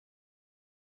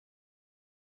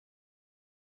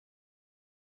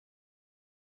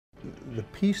The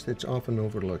piece that's often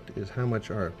overlooked is how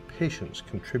much our patients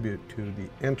contribute to the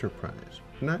enterprise,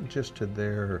 not just to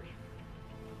their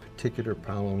particular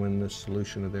problem and the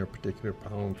solution of their particular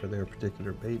problem for their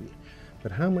particular baby,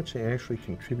 but how much they actually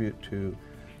contribute to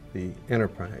the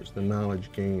enterprise, the knowledge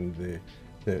gained,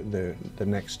 the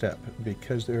next step.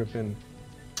 Because there have been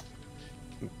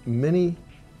many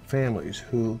families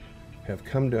who have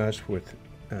come to us with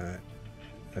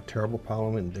a terrible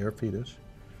problem in their fetus,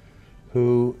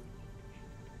 who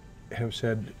have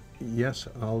said, yes,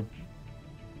 I'll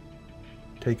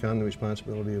take on the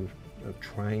responsibility of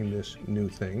trying this new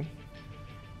thing.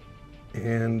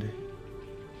 And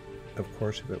of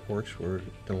course, if it works, we're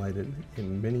delighted.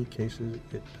 In many cases,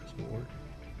 it doesn't work.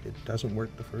 It doesn't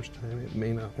work the first time. It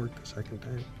may not work the second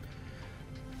time.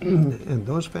 And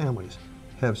those families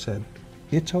have said,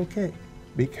 it's okay,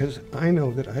 because I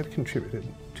know that I've contributed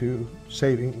to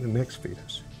saving the next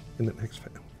fetus in the next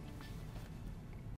family.